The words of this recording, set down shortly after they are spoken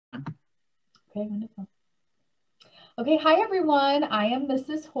Okay, wonderful. Okay, hi everyone. I am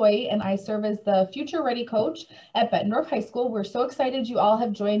Mrs. Hoyt and I serve as the Future Ready Coach at Bettendorf High School. We're so excited you all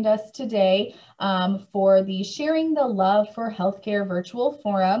have joined us today for the Sharing the Love for Healthcare virtual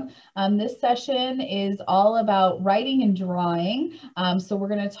forum. This session is all about writing and drawing. So we're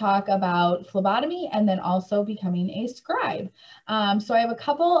going to talk about phlebotomy and then also becoming a scribe. So I have a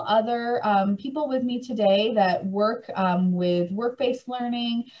couple other people with me today that work with work-based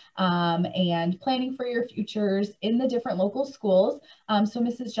learning and planning for your futures in the different local schools. So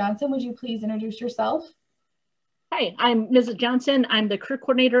Mrs. Johnson, would you please introduce yourself? Hi, I'm Mrs. Johnson. I'm the career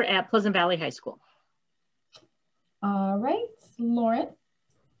coordinator at Pleasant Valley High School. All right, Lauren.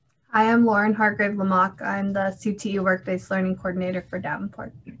 Hi, I'm Lauren Hargrave Lamock. I'm the CTU Work-Based Learning Coordinator for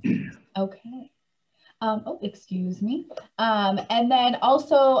Davenport. Okay. Oh, excuse me. And then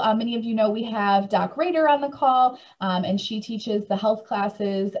also, many of you know we have Doc Rader on the call, and she teaches the health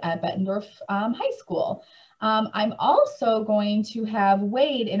classes at Bettendorf High School. I'm also going to have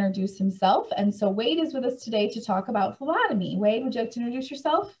Wade introduce himself. And so Wade is with us today to talk about phlebotomy. Wade, would you like to introduce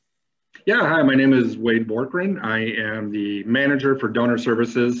yourself? Yeah, hi, my name is Wade Borkran. I am the manager for donor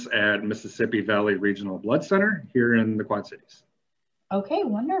services at Mississippi Valley Regional Blood Center here in the Quad Cities. Okay,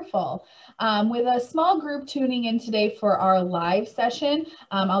 wonderful. With a small group tuning in today for our live session,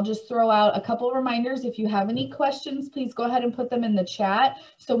 I'll just throw out a couple of reminders. If you have any questions, please go ahead and put them in the chat.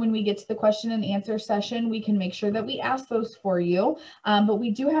 So when we get to the question and answer session, we can make sure that we ask those for you. But we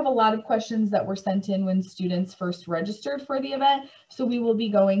do have a lot of questions that were sent in when students first registered for the event. So we will be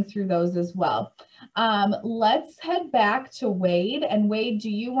going through those as well. Let's head back to Wade. And Wade, do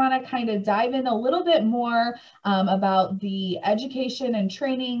you want to kind of dive in a little bit more about the education and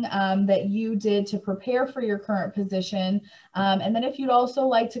training that you did to prepare for your current position? And then if you'd also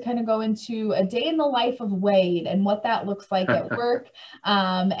like to kind of go into a day in the life of Wade and what that looks like at work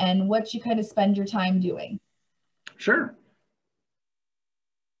and what you kind of spend your time doing. Sure.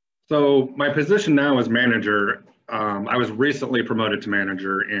 So my position now as manager, I was recently promoted to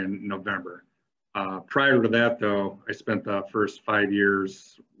manager in November. Prior to that, though, I spent the first 5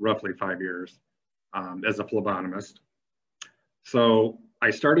 years, roughly 5 years, as a phlebotomist. So I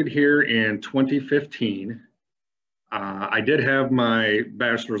started here in 2015. I did have my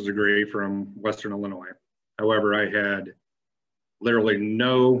bachelor's degree from Western Illinois. However, I had literally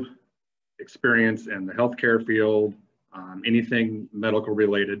no experience in the healthcare field, anything medical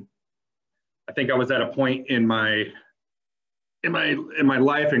related. I think I was at a point in my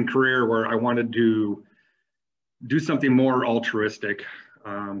life and career where I wanted to do something more altruistic.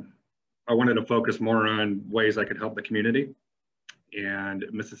 I wanted to focus more on ways I could help the community. And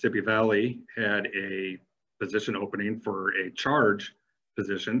Mississippi Valley had a position opening for a charge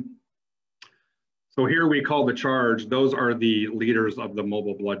position. So here we call the charge, those are the leaders of the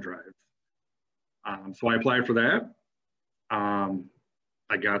mobile blood drive. So I applied for that.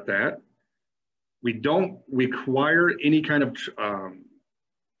 I got that. We don't require any kind of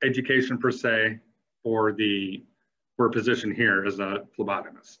education per se for a position here as a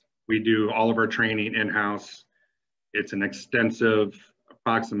phlebotomist. We do all of our training in-house. It's an extensive,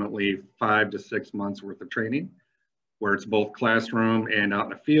 approximately 5 to 6 months worth of training, where it's both classroom and out in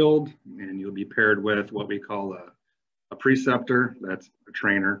the field, and you'll be paired with what we call a preceptor, that's a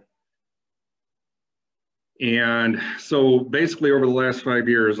trainer. And so basically over the last 5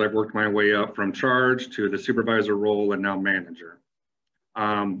 years, I've worked my way up from charge to the supervisor role and now manager.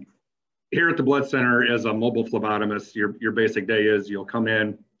 Here at the blood center as a mobile phlebotomist, your basic day is you'll come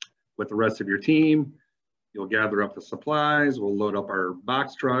in with the rest of your team, you'll gather up the supplies, we'll load up our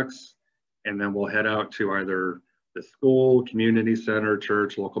box trucks, and then we'll head out to either the school, community center,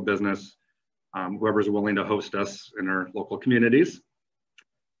 church, local business, whoever's willing to host us in our local communities.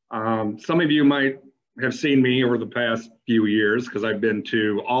 Some of you might have seen me over the past few years because I've been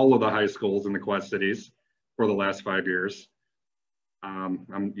to all of the high schools in the Quad Cities for the last 5 years.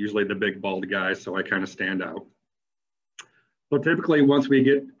 I'm usually the big bald guy, so I kind of stand out. So typically once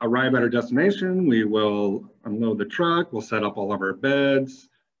we arrive at our destination, we will unload the truck, we'll set up all of our beds,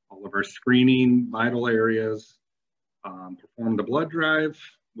 all of our screening vital areas, perform the blood drive,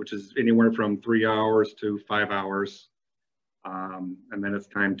 which is anywhere from 3 hours to 5 hours. And then it's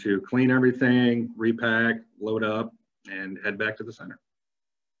time to clean everything, repack, load up, and head back to the center.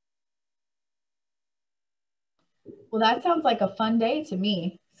 Well, that sounds like a fun day to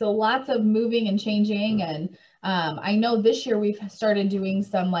me. So lots of moving and changing. And I know this year we've started doing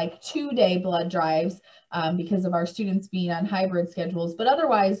some like 2-day blood drives because of our students being on hybrid schedules. But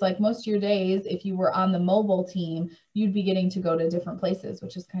otherwise, like most of your days, if you were on the mobile team, you'd be getting to go to different places,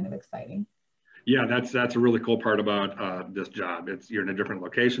 which is kind of exciting. Yeah, that's a really cool part about this job. You're in a different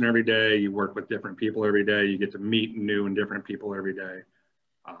location every day. You work with different people every day. You get to meet new and different people every day.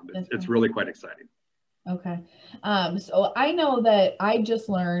 It's really quite exciting. Okay. So I know that I just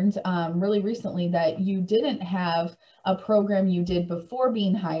learned really recently that you didn't have a program you did before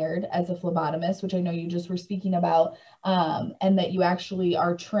being hired as a phlebotomist, which I know you just were speaking about, and that you actually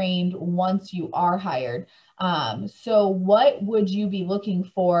are trained once you are hired. So what would you be looking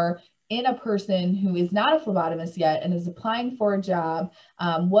for in a person who is not a phlebotomist yet and is applying for a job?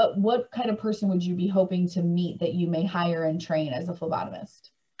 What kind of person would you be hoping to meet that you may hire and train as a phlebotomist?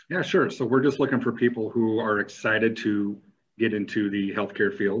 Yeah, sure. So we're just looking for people who are excited to get into the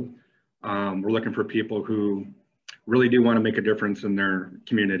healthcare field. We're looking for people who really do want to make a difference in their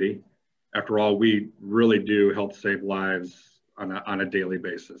community. After all, we really do help save lives on a daily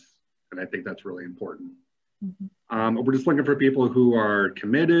basis. And I think that's really important. Mm-hmm. We're just looking for people who are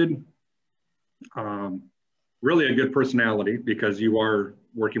committed, really a good personality, because you are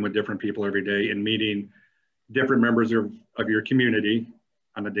working with different people every day and meeting different members of your community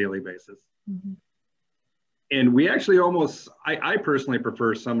on a daily basis. Mm-hmm. And we actually I personally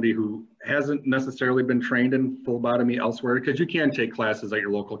prefer somebody who hasn't necessarily been trained in phlebotomy elsewhere, because you can take classes at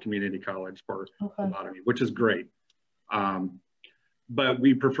your local community college for phlebotomy, which is great. But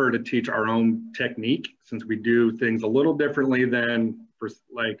we prefer to teach our own technique, since we do things a little differently than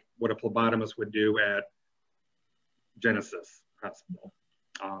like what a phlebotomist would do at Genesis Hospital.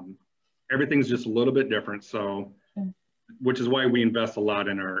 Everything's just a little bit different. So which is why we invest a lot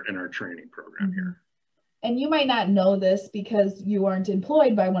in our training program here. And you might not know this because you aren't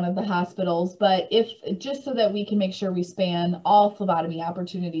employed by one of the hospitals, but just so that we can make sure we span all phlebotomy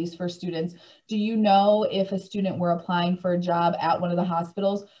opportunities for students, do you know if a student were applying for a job at one of the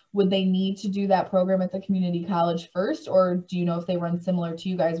hospitals, would they need to do that program at the community college first? Or do you know if they run similar to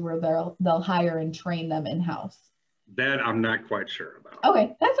you guys where they'll hire and train them in-house? That I'm not quite sure about.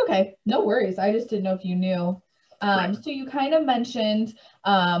 Okay, that's okay. No worries. I just didn't know if you knew. So you kind of mentioned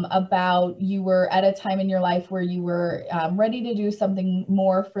about you were at a time in your life where you were ready to do something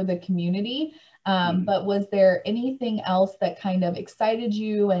more for the community, but was there anything else that kind of excited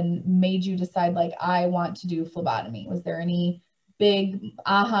you and made you decide, like, I want to do phlebotomy? Was there any big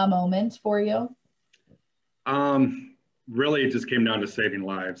aha moments for you? Really, it just came down to saving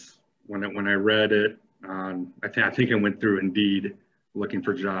lives. When I read it, I think I went through Indeed looking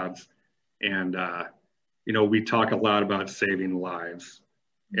for jobs, and you know, we talk a lot about saving lives,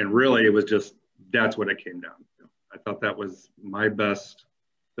 and really it was just, that's what it came down to. I thought that was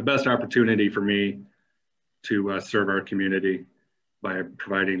the best opportunity for me to serve our community by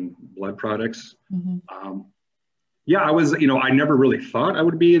providing blood products. Mm-hmm. Yeah, I never really thought I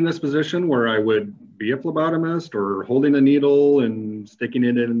would be in this position where I would be a phlebotomist or holding a needle and sticking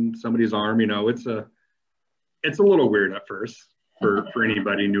it in somebody's arm. You know, it's a little weird at first for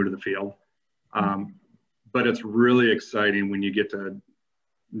anybody new to the field. But it's really exciting when you get to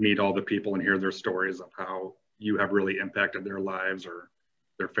meet all the people and hear their stories of how you have really impacted their lives or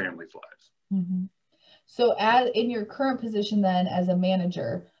their families' lives. Mm-hmm. So in your current position then as a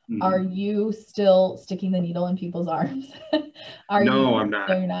manager, mm-hmm. are you still sticking the needle in people's arms? No, I'm not.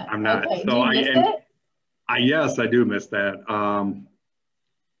 No, you're not. I'm not. Okay. So do you miss it? Yes, I do miss that.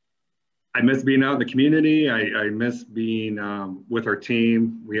 I miss being out in the community. I miss being with our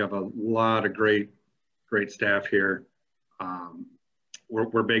team. We have a lot of great staff here.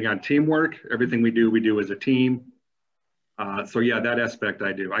 We're big on teamwork. Everything we do as a team. So yeah, that aspect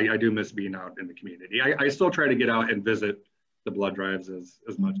I do. I do miss being out in the community. I still try to get out and visit the blood drives as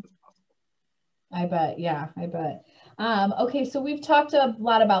much as possible. I bet. Yeah, I bet. Okay, so we've talked a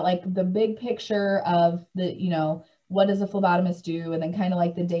lot about like the big picture of what does a phlebotomist do, and then kind of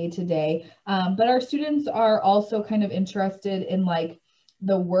like the day-to-day. But our students are also kind of interested in like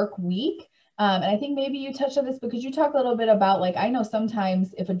the work week. And I think maybe you touched on this because you talk a little bit about, like, I know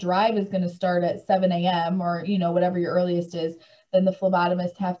sometimes if a drive is going to start at 7 a.m. or, whatever your earliest is, then the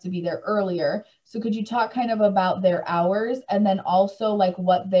phlebotomists have to be there earlier. So could you talk kind of about their hours, and then also like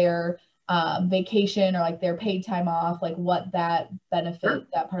what their vacation or like their paid time off, like what that benefit, sure.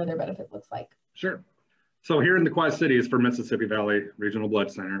 that part of their benefit looks like? Sure. So here in the Quad Cities for Mississippi Valley Regional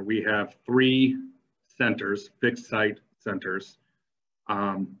Blood Center, we have 3 centers, fixed site centers.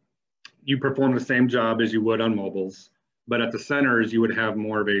 You perform the same job as you would on mobiles, but at the centers, you would have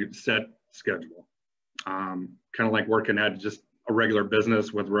more of a set schedule, kind of like working at just a regular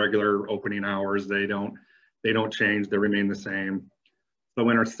business with regular opening hours. They don't change, they remain the same. So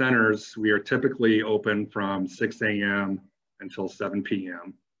in our centers, we are typically open from 6 a.m. until 7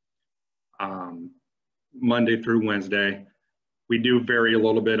 p.m. Monday through Wednesday. We do vary a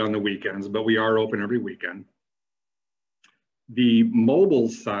little bit on the weekends, but we are open every weekend. The mobile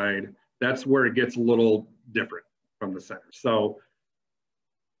side, that's where it gets a little different from the center. So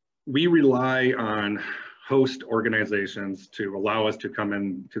we rely on host organizations to allow us to come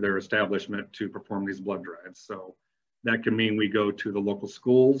into their establishment to perform these blood drives. So that can mean we go to the local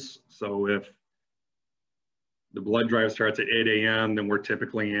schools. So if the blood drive starts at 8 a.m., then we're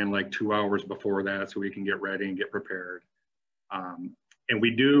typically in like 2 hours before that so we can get ready and get prepared. And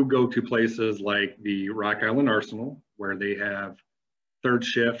we do go to places like the Rock Island Arsenal, where they have third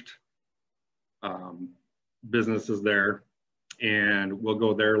shift businesses there. And we'll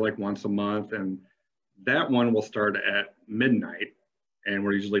go there like once a month. And that one will start at midnight, and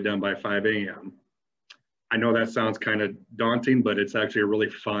we're usually done by 5 a.m. I know that sounds kind of daunting, but it's actually a really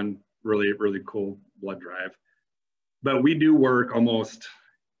fun, really, really cool blood drive. But we do work almost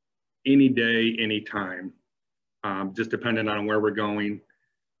any day, anytime, just depending on where we're going.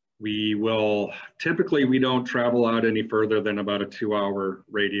 We will, typically we don't travel out any further than about a 2-hour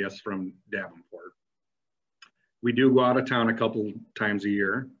radius from Davenport. We do go out of town a couple times a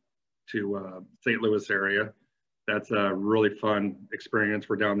year to St. Louis area. That's a really fun experience.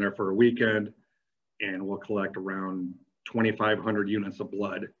 We're down there for a weekend, and we'll collect around 2,500 units of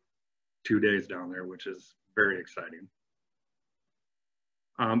blood 2 days down there, which is very exciting.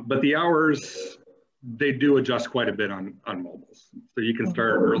 But the hours, they do adjust quite a bit on mobiles. So you can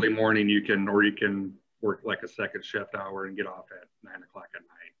start early morning, or you can work like a second shift hour and get off at 9 o'clock at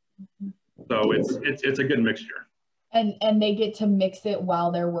night. So it's a good mixture. And they get to mix it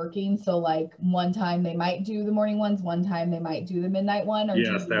while they're working. So like one time they might do the morning ones, one time they might do the midnight one. Or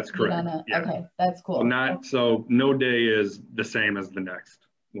yes, that's correct. Yeah. Okay, that's cool. So no day is the same as the next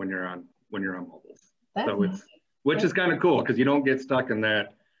when you're on mobiles. That's so nice. Which is kind of cool because you don't get stuck in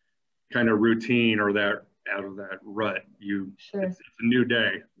that kind of routine or that out of that rut. Sure. It's a new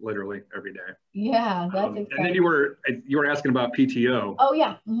day, literally every day. Yeah, that's exciting. And then you were asking about PTO. Oh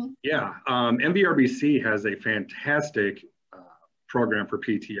yeah. Yeah, MVRBC has a fantastic program for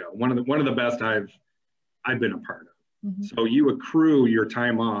PTO. One of the best I've been a part of. So you accrue your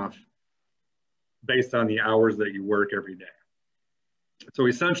time off based on the hours that you work every day. So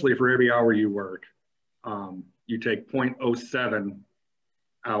essentially, for every hour you work, you take 0.07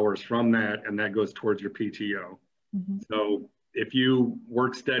 hours from that, and that goes towards your PTO. So if you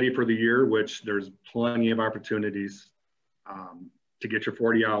work steady for the year, which there's plenty of opportunities to get your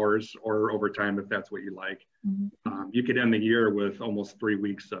 40 hours or overtime if that's what you like, you could end the year with almost 3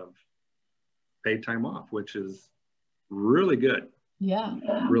 weeks of paid time off, which is really good. Yeah,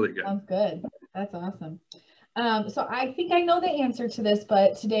 really good. Sounds good. That's awesome. So I think I know the answer to this,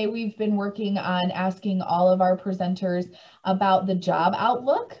 but today we've been working on asking all of our presenters about the job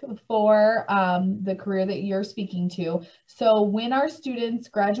outlook for the career that you're speaking to. So when our students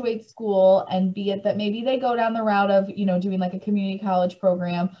graduate school, and be it that maybe they go down the route of, doing like a community college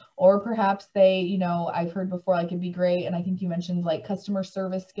program, or perhaps they, I've heard before, like it'd be great. And I think you mentioned like customer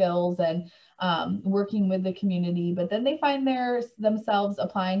service skills and working with the community, but then they find themselves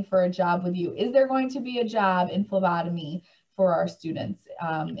applying for a job with you. Is there going to be a job in phlebotomy for our students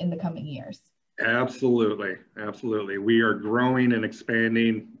in the coming years? Absolutely. Absolutely. We are growing and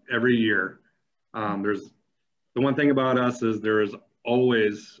expanding every year. The one thing about us is there is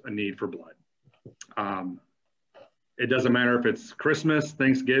always a need for blood. It doesn't matter if it's Christmas,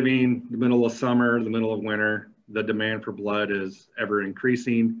 Thanksgiving, the middle of summer, the middle of winter, the demand for blood is ever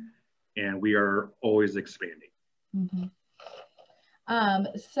increasing, and we are always expanding.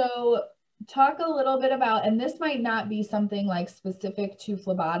 So talk a little bit about, and this might not be something like specific to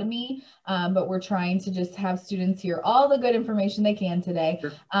phlebotomy, but we're trying to just have students hear all the good information they can today.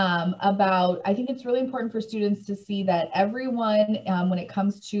 Sure. I think it's really important for students to see that everyone, when it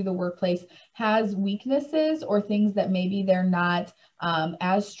comes to the workplace, has weaknesses or things that maybe they're not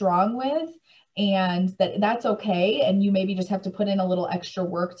as strong with. And that's okay. And you maybe just have to put in a little extra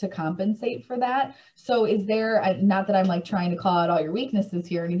work to compensate for that. So is there, not that I'm like trying to call out all your weaknesses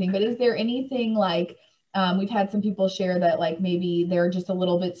here or anything, but is there anything like, we've had some people share that like maybe they're just a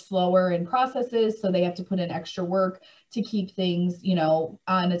little bit slower in processes, so they have to put in extra work to keep things,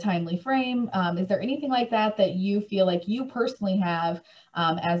 on a timely frame. Is there anything like that that you feel like you personally have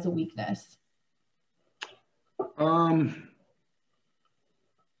as a weakness?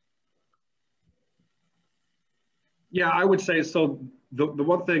 Yeah, I would say so. The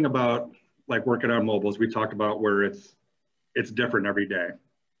one thing about like working on mobiles, we talked about where it's different every day,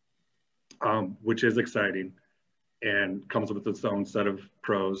 which is exciting and comes with its own set of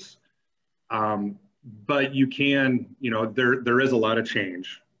pros. But you can, there is a lot of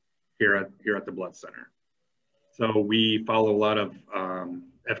change here at the blood center. So we follow a lot of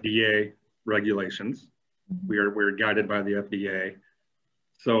FDA regulations. We're guided by the FDA.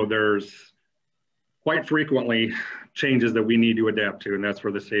 So there's quite frequently changes that we need to adapt to, and that's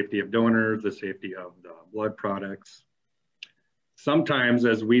for the safety of donors, the safety of the blood products. Sometimes,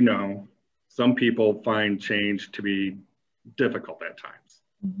 as we know, some people find change to be difficult at times.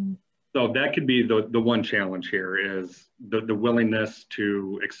 So that could be the one challenge here is the willingness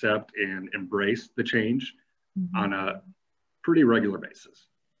to accept and embrace the change on a pretty regular basis.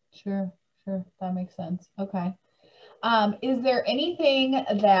 Sure, that makes sense. Okay. Is there anything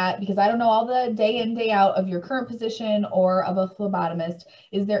that, because I don't know all the day in, day out of your current position or of a phlebotomist,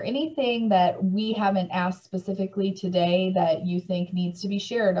 is there anything that we haven't asked specifically today that you think needs to be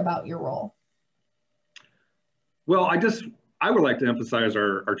shared about your role? Well, I would like to emphasize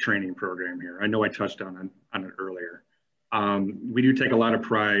our training program here. I know I touched on it earlier. We do take a lot of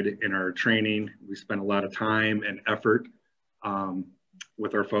pride in our training. We spend a lot of time and effort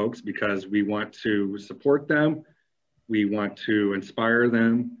with our folks because we want to support them. We want to inspire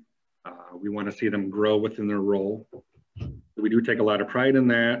them. We want to see them grow within their role. We do take a lot of pride in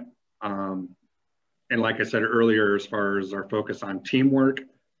that. And like I said earlier, as far as our focus on teamwork,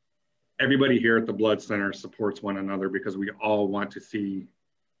 everybody here at the Blood Center supports one another because we all want to see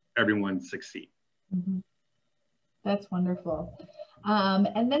everyone succeed. That's wonderful.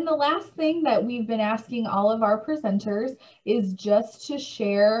 And then the last thing that we've been asking all of our presenters is just to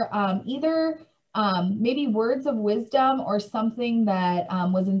share either maybe words of wisdom or something that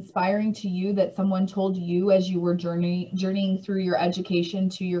was inspiring to you that someone told you as you were journeying through your education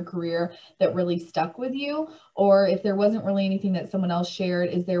to your career that really stuck with you. Or if there wasn't really anything that someone else shared,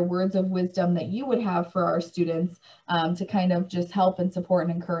 is there words of wisdom that you would have for our students to kind of just help and support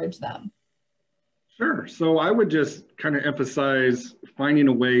and encourage them? Sure. So I would just kind of emphasize finding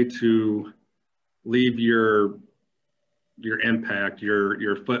a way to leave your impact,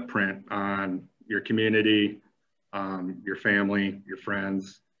 your footprint on your community, your family, your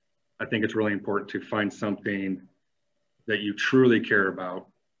friends. I think it's really important to find something that you truly care about,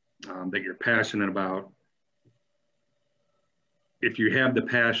 that you're passionate about. If you have the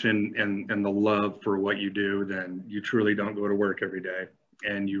passion and the love for what you do, then you truly don't go to work every day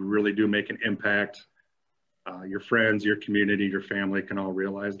and you really do make an impact. Your friends, your community, your family can all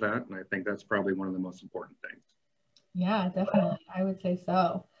realize that. And I think that's probably one of the most important things. Yeah, definitely. I would say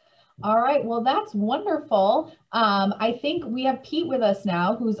so. All right. Well, that's wonderful. I think we have Pete with us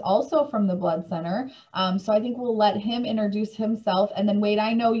now, who's also from the Blood Center. So I think we'll let him introduce himself. And then Wade,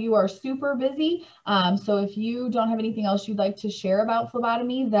 I know you are super busy. So if you don't have anything else you'd like to share about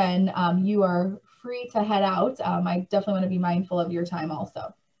phlebotomy, then you are free to head out. I definitely want to be mindful of your time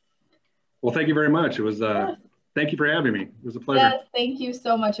also. Well, thank you very much. It was, thank you for having me. It was a pleasure. Yes, thank you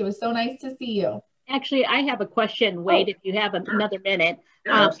so much. It was so nice to see you. Actually, I have a question, Wade, if you have another minute.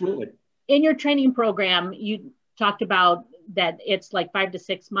 Yeah, absolutely. In your training program, you talked about that it's like 5 to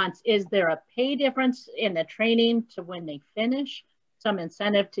 6 months. Is there a pay difference in the training to when they finish? Some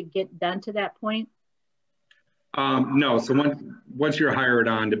incentive to get done to that point? No. So once you're hired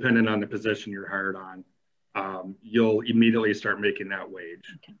on, depending on the position you're hired on, you'll immediately start making that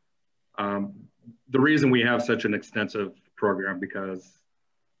wage. Okay. The reason we have such an extensive program because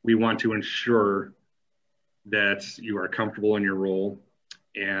we want to ensure that you are comfortable in your role.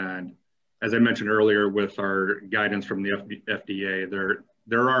 And as I mentioned earlier, with our guidance from the FDA,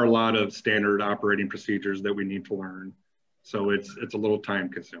 there are a lot of standard operating procedures that we need to learn. So it's a little time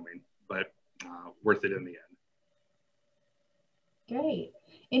consuming, but worth it in the end. Great.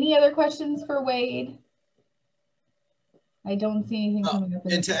 Any other questions for Wade? I don't see anything coming up.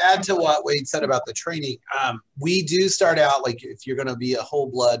 And to add to what Wade said about the training, we do start out, like if you're going to be a whole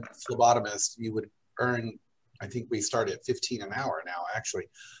blood phlebotomist, you would earn, I think we start at 15 an hour now, actually.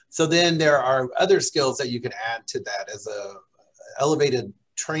 So then there are other skills that you can add to that as a elevated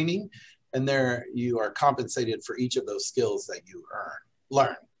training, and there you are compensated for each of those skills that you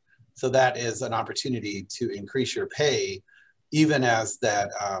learn. So that is an opportunity to increase your pay, even as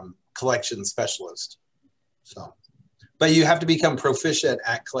that collection specialist. So. But you have to become proficient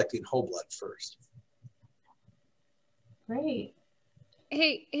at collecting whole blood first. Great.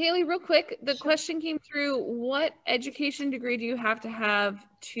 Hey, Haley, real quick, the question came through, what education degree do you have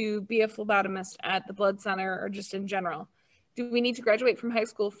to be a phlebotomist at the Blood Center or just in general? Do we need to graduate from high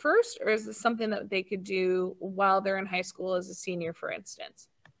school first, or is this something that they could do while they're in high school as a senior, for instance?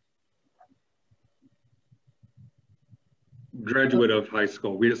 Graduate of high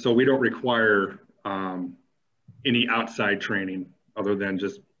school. So we don't require any outside training other than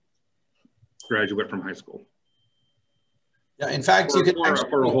just graduate from high school. Yeah, in fact, you can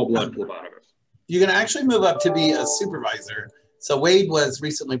for a whole blood phlebotomist. You can actually move up to be a supervisor. So Wade was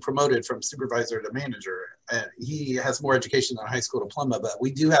recently promoted from supervisor to manager. He has more education than a high school diploma, but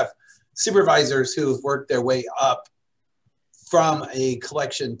we do have supervisors who've worked their way up from a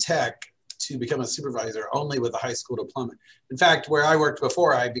collection tech to become a supervisor only with a high school diploma. In fact, where I worked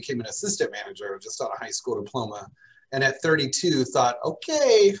before, I became an assistant manager just on a high school diploma. And at 32 thought,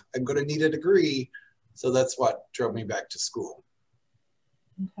 okay, I'm gonna need a degree. So that's what drove me back to school.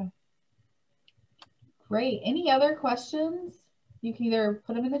 Okay. Great. Any other questions? You can either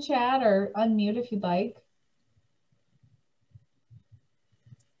put them in the chat or unmute if you'd like.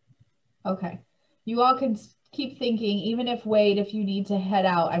 Okay. You all can keep thinking, even if Wade, if you need to head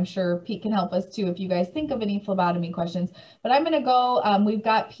out, I'm sure Pete can help us too if you guys think of any phlebotomy questions. But I'm going to go, we've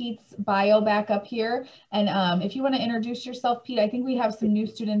got Pete's bio back up here. And if you want to introduce yourself, Pete, I think we have some new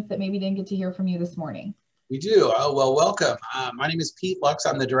students that maybe didn't get to hear from you this morning. We do. Oh, well, welcome. My name is Pete Lux.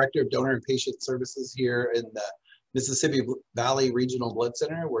 I'm the Director of Donor and Patient Services here in the Mississippi Valley Regional Blood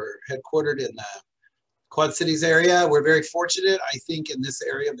Center. We're headquartered in the Quad Cities area. We're very fortunate, I think, in this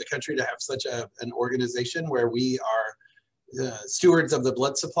area of the country to have such an organization where we are stewards of the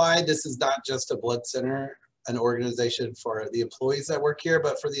blood supply. This is not just a blood center, an organization for the employees that work here,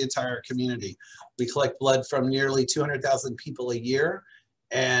 but for the entire community. We collect blood from nearly 200,000 people a year,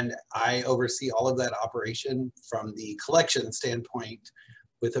 and I oversee all of that operation from the collection standpoint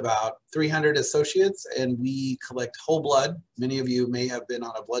with about 300 associates, and we collect whole blood. Many of you may have been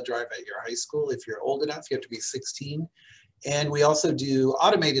on a blood drive at your high school. If you're old enough, you have to be 16. And we also do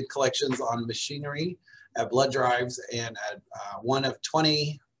automated collections on machinery at blood drives and at one of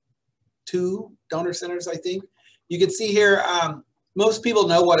 22 donor centers, I think. You can see here, most people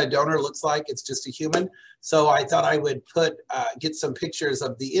know what a donor looks like. It's just a human. So I thought I would get some pictures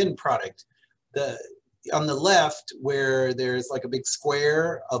of the end product. On the left, where there's like a big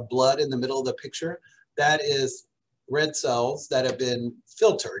square of blood in the middle of the picture, that is red cells that have been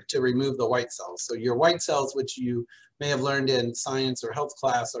filtered to remove the white cells. So your white cells, which you may have learned in science or health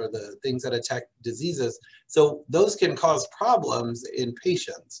class, are the things that attack diseases. So those can cause problems in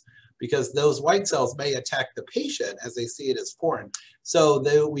patients because those white cells may attack the patient as they see it as foreign. So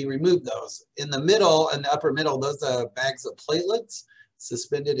we remove those. In the middle and the upper middle, those are bags of platelets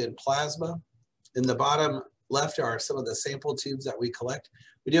suspended in plasma. In the bottom left are some of the sample tubes that we collect.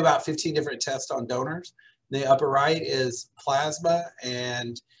 We do about 15 different tests on donors. In the upper right is plasma,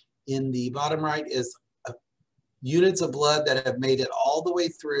 and in the bottom right is units of blood that have made it all the way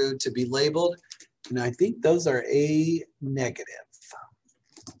through to be labeled. And I think those are A negative.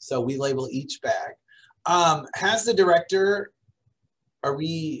 So we label each bag. Has the director,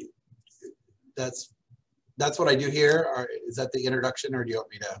 that's what I do here? Or is that the introduction, or do you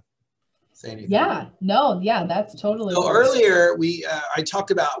want me to say anything? Yeah, no, yeah, that's totally. So earlier I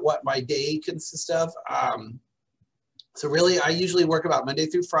talked about what my day consists of. So really I usually work about Monday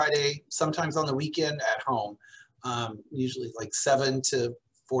through Friday, sometimes on the weekend at home, usually like 7 to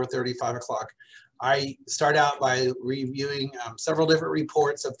 4:30, 5 o'clock. I start out by reviewing several different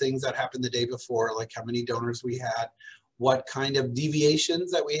reports of things that happened the day before, like how many donors we had, what kind of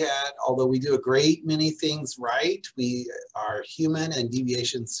deviations that we had. Although we do a great many things right, we are human and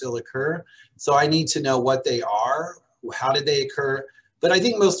deviations still occur. So I need to know what they are, how did they occur, but I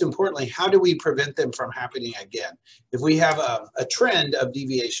think most importantly, how do we prevent them from happening again? If we have a trend of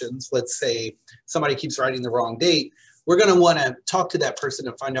deviations, let's say somebody keeps writing the wrong date, we're gonna wanna talk to that person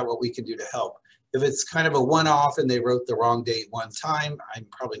and find out what we can do to help. If it's kind of a one-off and they wrote the wrong date one time, I'm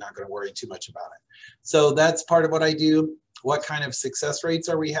probably not going to worry too much about it. So that's part of what I do. What kind of success rates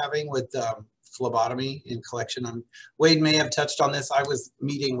are we having with phlebotomy in collection? Wade may have touched on this. I was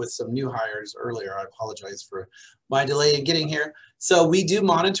meeting with some new hires earlier. I apologize for my delay in getting here. So we do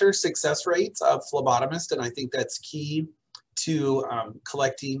monitor success rates of phlebotomists, and I think that's key to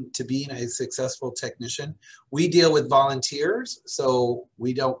being a successful technician. We deal with volunteers, so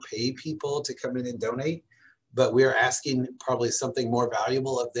we don't pay people to come in and donate, but we're asking probably something more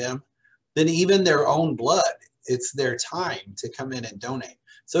valuable of them than even their own blood. It's their time to come in and donate.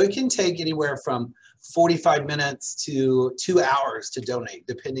 So it can take anywhere from 45 minutes to 2 hours to donate,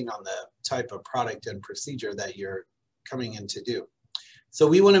 depending on the type of product and procedure that you're coming in to do. So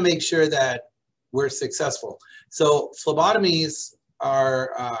we want to make sure that we're successful. So phlebotomies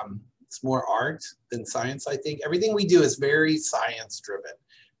are, it's more art than science, I think. Everything we do is very science driven.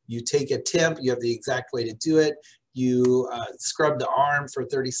 You take a temp, you have the exact way to do it. You scrub the arm for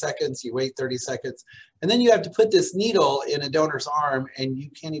 30 seconds, you wait 30 seconds, and then you have to put this needle in a donor's arm and you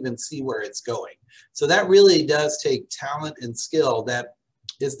can't even see where it's going. So that really does take talent and skill that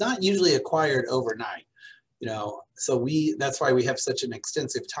is not usually acquired overnight. You know, so that's why we have such an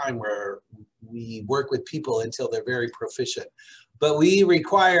extensive time where we work with people until they're very proficient. But we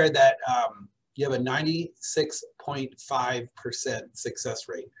require that you have a 96.5% success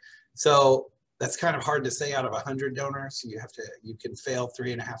rate. So that's kind of hard to say out of 100 donors. You can fail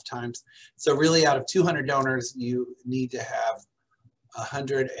 3.5 times. So really out of 200 donors, you need to have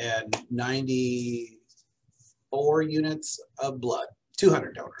 194 units of blood,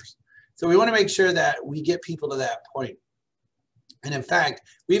 200 donors. So we want to make sure that we get people to that point. And in fact,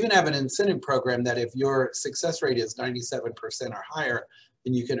 we even have an incentive program that if your success rate is 97% or higher,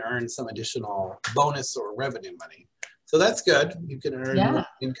 then you can earn some additional bonus or revenue money. So that's good. You can earn more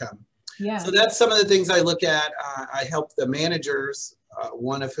income. Yeah. So that's some of the things I look at. I help the managers,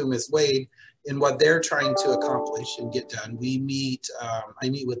 one of whom is Wade, in what they're trying to accomplish and get done. We meet, I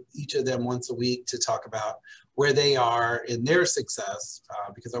meet with each of them once a week to talk about where they are in their success,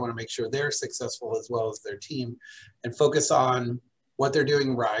 because I want to make sure they're successful as well as their team, and focus on what they're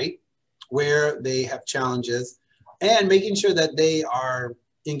doing right, where they have challenges, and making sure that they are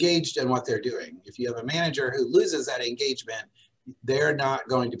engaged in what they're doing. If you have a manager who loses that engagement, they're not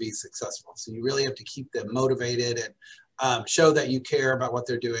going to be successful. So you really have to keep them motivated and show that you care about what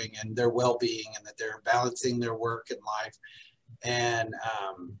they're doing and their well-being, and that they're balancing their work and life. And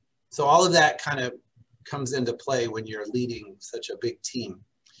so all of that kind of comes into play when you're leading such a big team.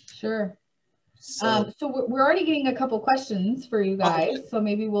 Sure. So we're already getting a couple questions for you guys, so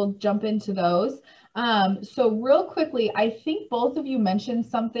maybe we'll jump into those. So real quickly, I think both of you mentioned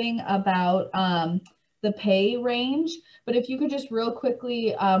something about the pay range, but if you could just real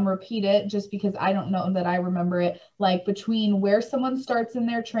quickly repeat it, just because I don't know that I remember it, like between where someone starts in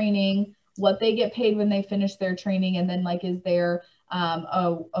their training, what they get paid when they finish their training, and then like, is there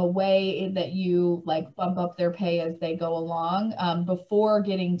a way that you like bump up their pay as they go along before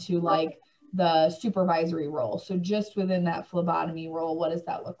getting to like the supervisory role? So just within that phlebotomy role, what does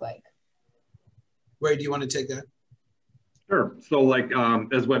that look like? Wade, do you want to take that? Sure. So like,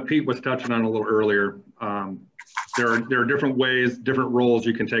 as what Pete was touching on a little earlier, there are different ways, different roles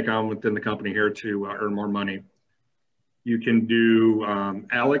you can take on within the company here to earn more money. You can do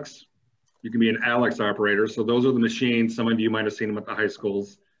Alex. You can be an Alex operator. So those are the machines. Some of you might have seen them at the high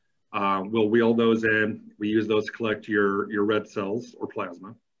schools. We'll wheel those in. We use those to collect your red cells or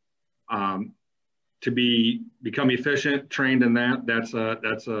plasma. To become efficient, trained in that, that's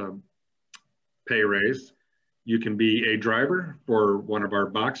a pay raise. You can be a driver for one of our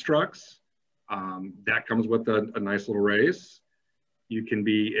box trucks. That comes with a nice little raise. You can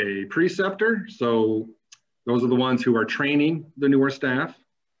be a preceptor. So those are the ones who are training the newer staff.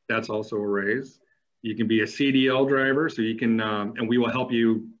 That's also a raise. You can be a CDL driver. So you can, and we will help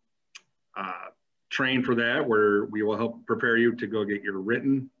you train for that, where we will help prepare you to go get your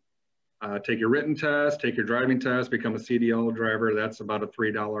written, take your written test, take your driving test, become a CDL driver. That's about a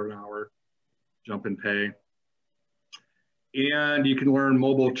 $3 an hour jump in pay. And you can learn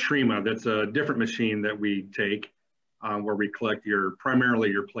mobile TREMA. That's a different machine that we take where we collect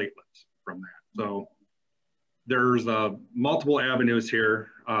primarily your platelets from that. So there's multiple avenues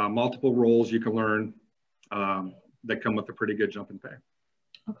here, multiple roles you can learn that come with a pretty good jump in pay.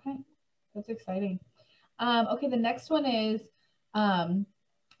 Okay, that's exciting. Okay, the next one is,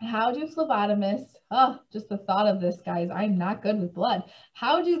 how do phlebotomists, just the thought of this, guys, I'm not good with blood.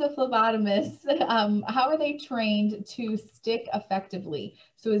 How do the phlebotomists, how are they trained to stick effectively?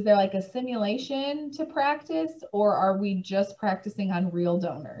 So is there like a simulation to practice, or are we just practicing on real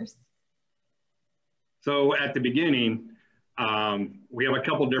donors? So at the beginning, we have a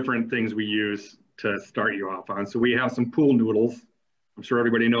couple different things we use to start you off on. So we have some pool noodles. I'm sure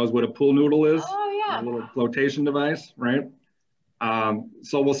everybody knows what a pool noodle is. Oh yeah. A little flotation device, right?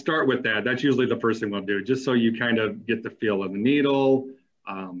 So we'll start with that. That's usually the first thing we'll do, just so you kind of get the feel of the needle,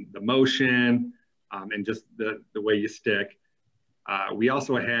 the motion, and just the way you stick. We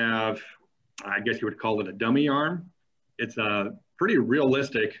also have, I guess you would call it a dummy arm. It's a pretty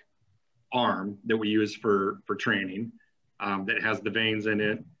realistic arm that we use for training that has the veins in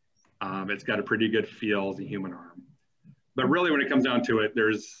it. It's got a pretty good feel as a human arm. But really, when it comes down to it,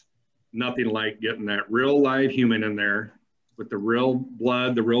 there's nothing like getting that real live human in there with the real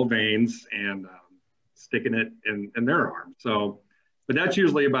blood, the real veins, and sticking it in their arm. So, but that's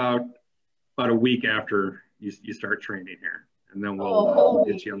usually about a week after you start training here, and then we'll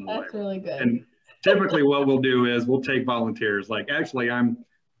get you on the That's really good. And typically, what we'll do is we'll take volunteers. Like, actually, I'm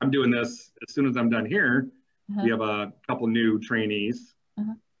doing this as soon as I'm done here. We have a couple new trainees,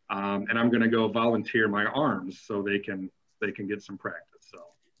 and I'm going to go volunteer my arms so they can get some practice. So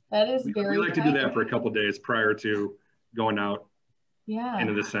that is very. We like to do that for a couple of days prior to going out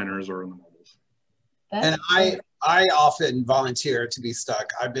into the centers or in the mobiles. And I often volunteer to be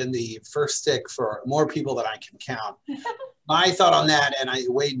stuck. I've been the first stick for more people than I can count. My thought on that, and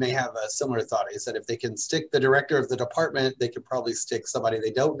Wade may have a similar thought, is that if they can stick the director of the department, they could probably stick somebody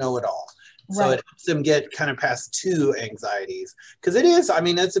they don't know at all. So it helps them get kind of past two anxieties. Because it is, I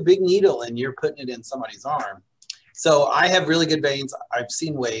mean, it's a big needle and you're putting it in somebody's arm. So I have really good veins. I've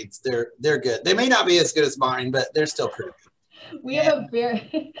seen Wade's. They're good. They may not be as good as mine, but they're still pretty good. We have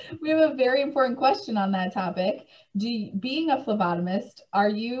a very important question on that topic. Being a phlebotomist, are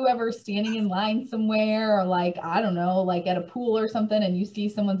you ever standing in line somewhere, or like, I don't know, like at a pool or something, and you see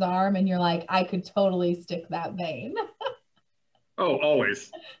someone's arm and you're like, I could totally stick that vein? Oh,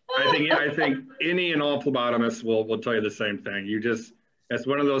 always. I think any and all phlebotomists will tell you the same thing. It's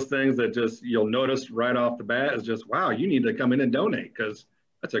one of those things that just you'll notice right off the bat is just, wow, you need to come in and donate because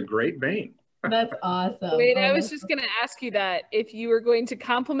that's a great vein. That's awesome. Wait, I was just going to ask you that if you were going to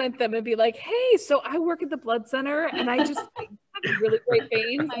compliment them and be like, hey, so I work at the blood center and I just have really great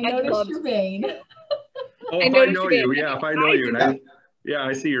veins. I noticed your vein. Oh, if I know you, yeah, if I know you, and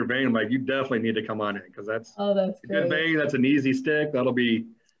I see your vein, I'm like, you definitely need to come on in because that's great. A good vein. That's an easy stick. That'll be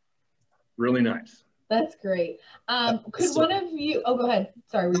really nice. That's great. Could one of you, go ahead.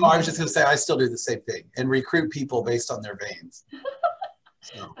 Sorry. No, I was just going to say, I still do the same thing and recruit people based on their veins.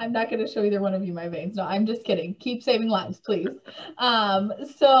 So. I'm not going to show either one of you my veins. No, I'm just kidding. Keep saving lives, please.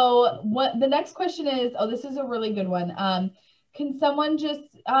 So the next question is, this is a really good one. Can someone just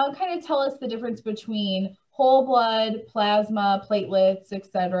kind of tell us the difference between whole blood, plasma, platelets,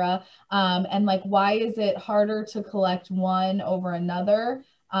 etc., and like why is it harder to collect one over another?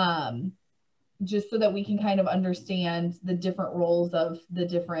 Just so that we can kind of understand the different roles of the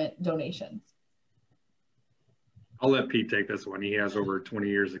different donations. I'll let Pete take this one. He has over 20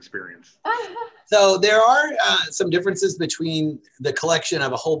 years experience. So there are some differences between the collection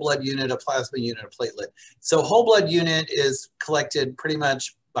of a whole blood unit, a plasma unit, a platelet. So whole blood unit is collected pretty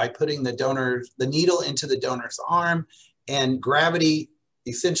much by putting the needle into the donor's arm, and gravity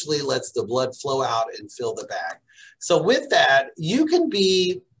essentially lets the blood flow out and fill the bag. So with that, you can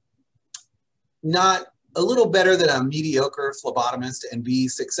be not a little better than a mediocre phlebotomist and be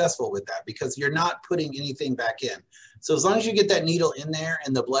successful with that because you're not putting anything back in. So as long as you get that needle in there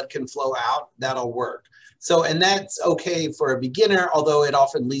and the blood can flow out, that'll work. So, and that's okay for a beginner, although it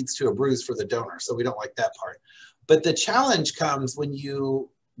often leads to a bruise for the donor. So we don't like that part. But the challenge comes when you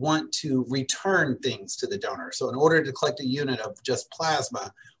want to return things to the donor. So in order to collect a unit of just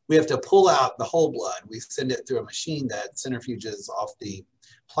plasma, we have to pull out the whole blood. We send it through a machine that centrifuges off the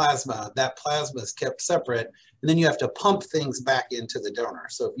plasma. That plasma is kept separate, and then you have to pump things back into the donor.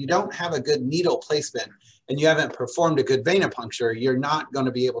 So if you don't have a good needle placement and you haven't performed a good venipuncture, you're not going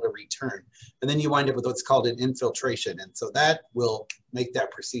to be able to return. And then you wind up with what's called an infiltration. And so that will make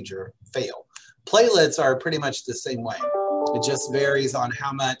that procedure fail. Platelets are pretty much the same way. It just varies on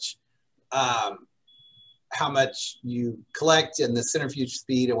how much you collect and the centrifuge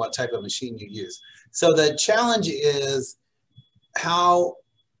speed and what type of machine you use. So the challenge is how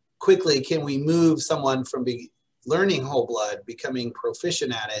quickly can we move someone from learning whole blood, becoming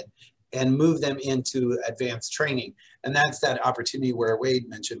proficient at it, and move them into advanced training. And that's that opportunity where Wade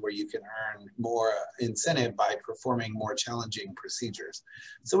mentioned where you can earn more incentive by performing more challenging procedures.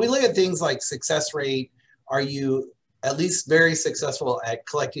 So we look at things like success rate. Are you at least very successful at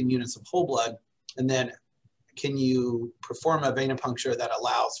collecting units of whole blood? And then can you perform a venipuncture that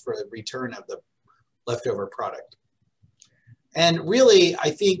allows for the return of the leftover product? And really, I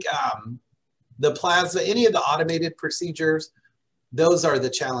think the plasma, any of the automated procedures, those are the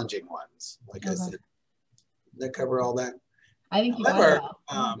challenging ones. Like I said, did that cover all that? I think you However,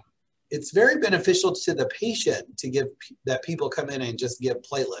 it's very beneficial to the patient to give that people come in and just give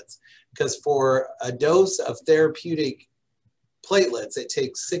platelets, because for a dose of therapeutic platelets, it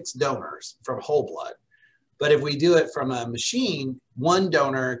takes 6 donors from whole blood. But if we do it from a machine, one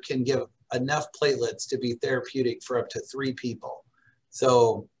donor can give enough platelets to be therapeutic for up to 3 people.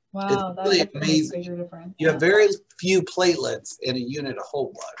 So wow, it's really that's amazing. You have very few platelets in a unit of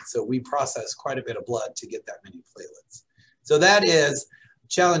whole blood. So we process quite a bit of blood to get that many platelets. So that is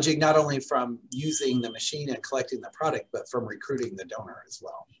challenging, not only from using the machine and collecting the product, but from recruiting the donor as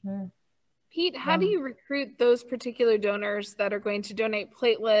well. Sure. Pete, how do you recruit those particular donors that are going to donate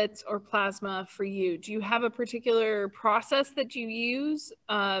platelets or plasma for you? Do you have a particular process that you use?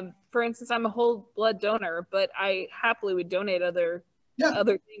 For instance, I'm a whole blood donor, but I happily would donate other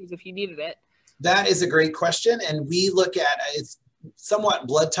things if you needed it. That is a great question. And we look at it's somewhat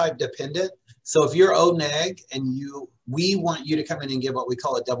blood type dependent. So if you're O neg and we want you to come in and give what we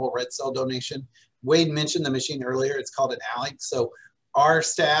call a double red cell donation. Wade mentioned the machine earlier. It's called an ALEC. So our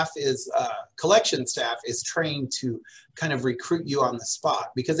staff is, collection staff is trained to kind of recruit you on the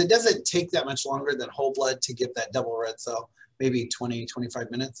spot, because it doesn't take that much longer than whole blood to give that double red cell, maybe 20,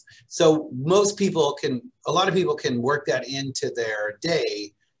 25 minutes. So most people can, a lot of people can work that into their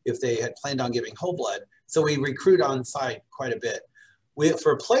day if they had planned on giving whole blood. So we recruit on site quite a bit.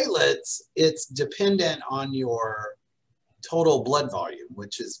 For platelets, it's dependent on your total blood volume,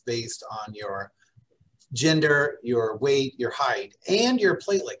 which is based on your gender, your weight, your height, and your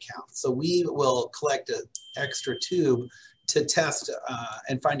platelet count. So we will collect an extra tube to test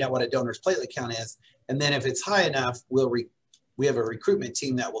and find out what a donor's platelet count is. And then if it's high enough, we have a recruitment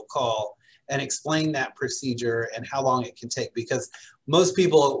team that will call and explain that procedure and how long it can take, because most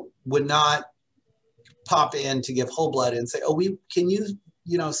people would not pop in to give whole blood and say, oh, can you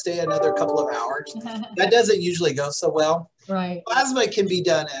stay another couple of hours? That doesn't usually go so well. Right. Plasma can be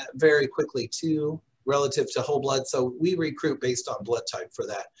done very quickly too, relative to whole blood. So we recruit based on blood type for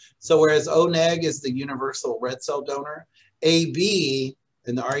that. So whereas O-neg is the universal red cell donor, AB,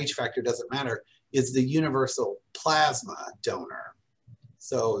 and the RH factor doesn't matter, is the universal plasma donor.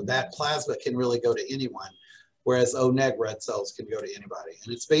 So that plasma can really go to anyone, whereas O-neg red cells can go to anybody.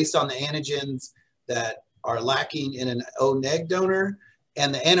 And it's based on the antigens that are lacking in an O-neg donor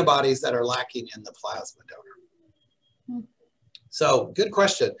and the antibodies that are lacking in the plasma donor. So good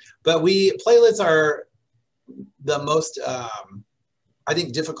question. But platelets are the most, I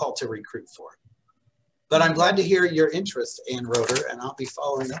think, difficult to recruit for. But I'm glad to hear your interest, Ann Roeder, and I'll be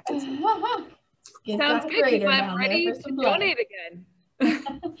following up with you. Sounds good, because I'm ready to donate again.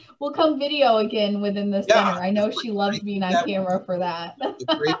 We'll come video again within the center. I know she loves being on camera for that.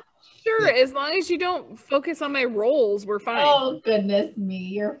 Sure, as long as you don't focus on my rolls, we're fine. Oh, goodness me,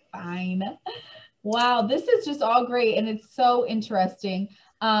 you're fine. Wow, this is just all great, and it's so interesting.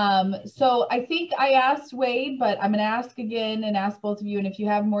 So I think I asked Wade, but I'm going to ask again and ask both of you, and if you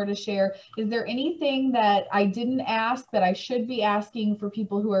have more to share, is there anything that I didn't ask that I should be asking for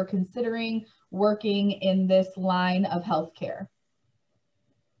people who are considering working in this line of healthcare?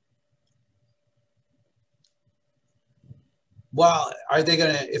 Well, are they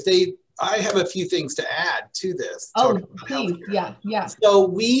going to, I have a few things to add to this. Oh, please. Yeah. So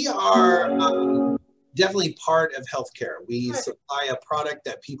we are definitely part of healthcare. We supply a product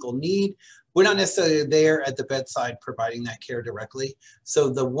that people need. We're not necessarily there at the bedside providing that care directly. So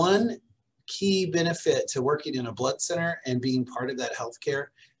the one key benefit to working in a blood center and being part of that healthcare,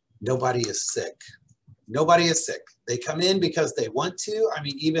 nobody is sick. Nobody is sick. They come in because they want to. I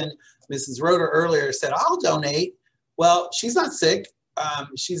mean, even Mrs. Roeder earlier said, I'll donate. Well, she's not sick.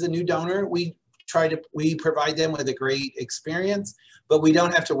 She's a new donor. We provide them with a great experience, but we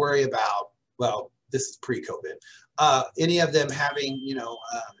don't have to worry about, well, this is pre-COVID, any of them having,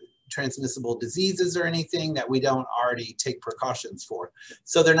 transmissible diseases or anything that we don't already take precautions for.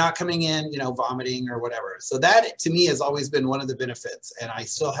 So they're not coming in, vomiting or whatever. So that to me has always been one of the benefits. And I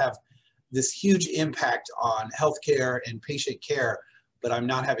still have this huge impact on healthcare and patient care, but I'm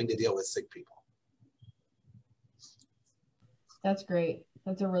not having to deal with sick people. That's great.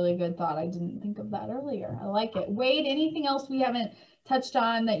 That's a really good thought. I didn't think of that earlier. I like it. Wade, anything else we haven't touched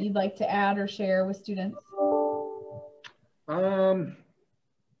on that you'd like to add or share with students? I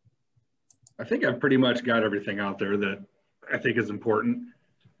think I've pretty much got everything out there that I think is important.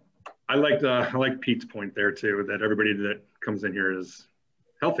 I like Pete's point there too, that everybody that comes in here is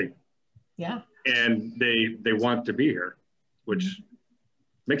healthy. Yeah. And they want to be here, which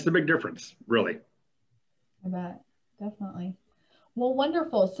makes a big difference, really. I bet, definitely. Well,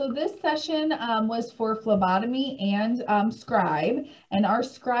 wonderful. So this session was for phlebotomy and scribe, and our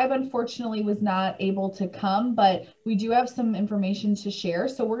scribe unfortunately was not able to come, but we do have some information to share.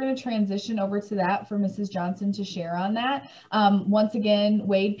 So we're going to transition over to that for Mrs. Johnson to share on that. Once again,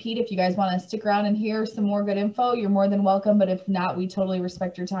 Wade, Pete, if you guys want to stick around and hear some more good info, you're more than welcome. But if not, we totally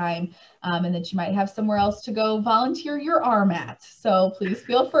respect your time and that you might have somewhere else to go volunteer your arm at. So please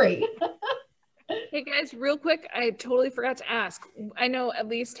feel free. Hey guys, real quick, I totally forgot to ask. I know at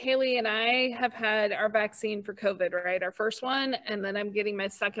least Haley and I have had our vaccine for COVID, right? Our first one, and then I'm getting my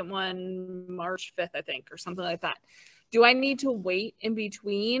second one March 5th, I think, or something like that. Do I need to wait in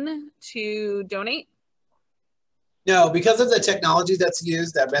between to donate? No, because of the technology that's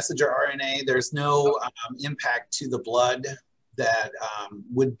used, that messenger RNA, there's no impact to the blood that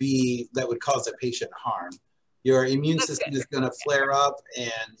would cause a patient harm. Your immune system is going to flare up,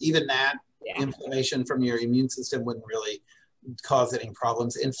 and even that inflammation from your immune system wouldn't really cause any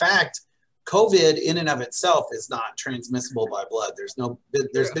problems. In fact, COVID in and of itself is not transmissible by blood.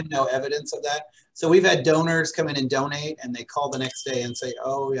 There's been no evidence of that. So we've had donors come in and donate, and they call the next day and say,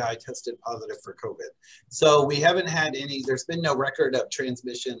 oh yeah, I tested positive for COVID. So we haven't had any, there's been no record of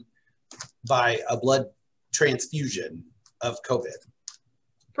transmission by a blood transfusion of COVID.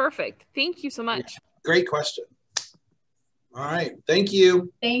 Perfect. Thank you so much. Yeah. Great question. All right. Thank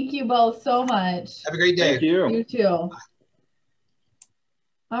you. Thank you both so much. Have a great day. Thank you. You too.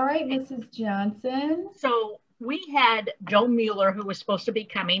 All right, Mrs. Johnson. So we had Joe Mueller, who was supposed to be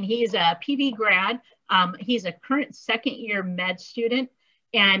coming. He's a PV grad. He's a current second-year med student.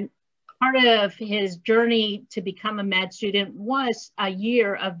 And part of his journey to become a med student was a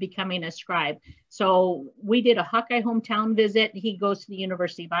year of becoming a scribe. So we did a Hawkeye hometown visit. He goes to the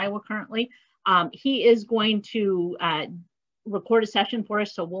University of Iowa currently. He is going to record a session for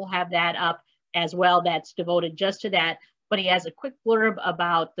us, so we'll have that up as well. That's devoted just to that. But he has a quick blurb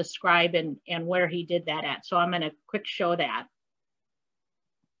about the scribe and where he did that at. So I'm going to quick show that.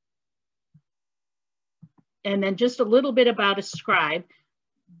 And then just a little bit about a scribe.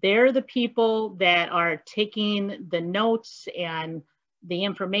 They're the people that are taking the notes and the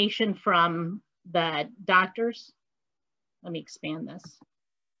information from the doctors. Let me expand this.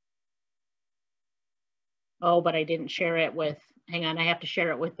 Oh, but I didn't share it with, hang on, I have to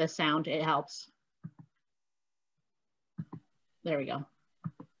share it with the sound. It helps. There we go.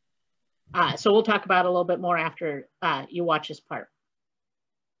 So we'll talk about it a little bit more after you watch this part.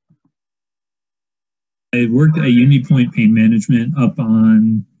 I worked at UniPoint Pain Management up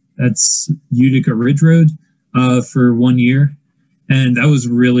on, that's Utica Ridge Road for 1 year. And that was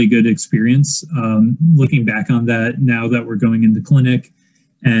a really good experience. Looking back on that now that we're going into clinic,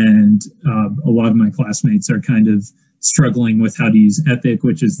 and a lot of my classmates are kind of struggling with how to use Epic,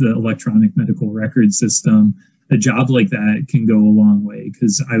 which is the electronic medical record system. A job like that can go a long way,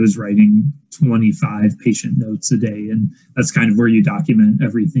 because I was writing 25 patient notes a day, and that's kind of where you document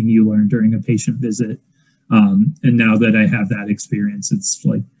everything you learn during a patient visit. And now that I have that experience, it's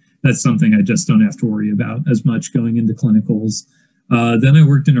like, that's something I just don't have to worry about as much going into clinicals. Then I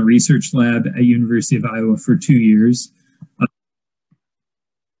worked in a research lab at University of Iowa for 2 years.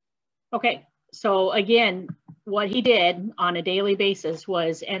 Okay, so again, what he did on a daily basis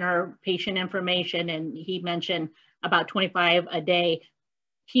was enter patient information, and he mentioned about 25 a day.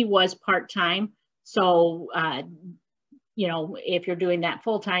 He was part-time, so you know, if you're doing that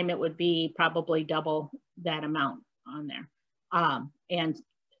full-time, it would be probably double that amount on there. And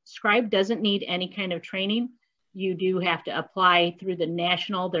scribe doesn't need any kind of training. You do have to apply through the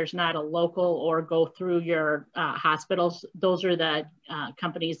national. There's not a local or go through your hospitals. Those are the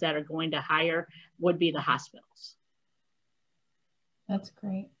companies that are going to hire, would be the hospitals. That's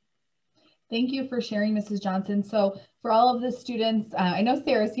great. Thank you for sharing, Mrs. Johnson. So for all of the students, I know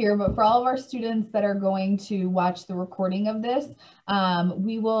Sarah's here, but for all of our students that are going to watch the recording of this,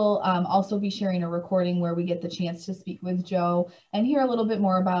 we will also be sharing a recording where we get the chance to speak with Joe and hear a little bit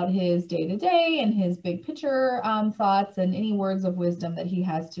more about his day-to-day and his big picture thoughts and any words of wisdom that he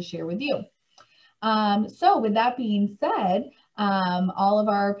has to share with you. So with that being said, all of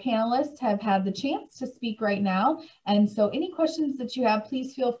our panelists have had the chance to speak right now. And so any questions that you have,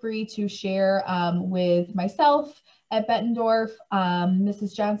 please feel free to share with myself at Bettendorf,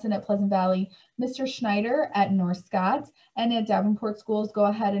 Mrs. Johnson at Pleasant Valley, Mr. Schneider at North Scott, and at Davenport Schools. Go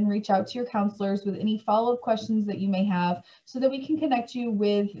ahead and reach out to your counselors with any follow-up questions that you may have so that we can connect you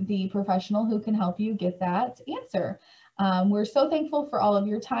with the professional who can help you get that answer. We're so thankful for all of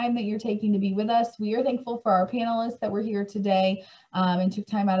your time that you're taking to be with us. We are thankful for our panelists that were here today and took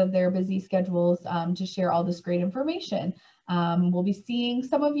time out of their busy schedules to share all this great information. We'll be seeing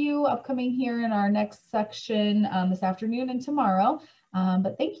some of you upcoming here in our next section this afternoon and tomorrow.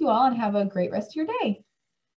 But thank you all and have a great rest of your day.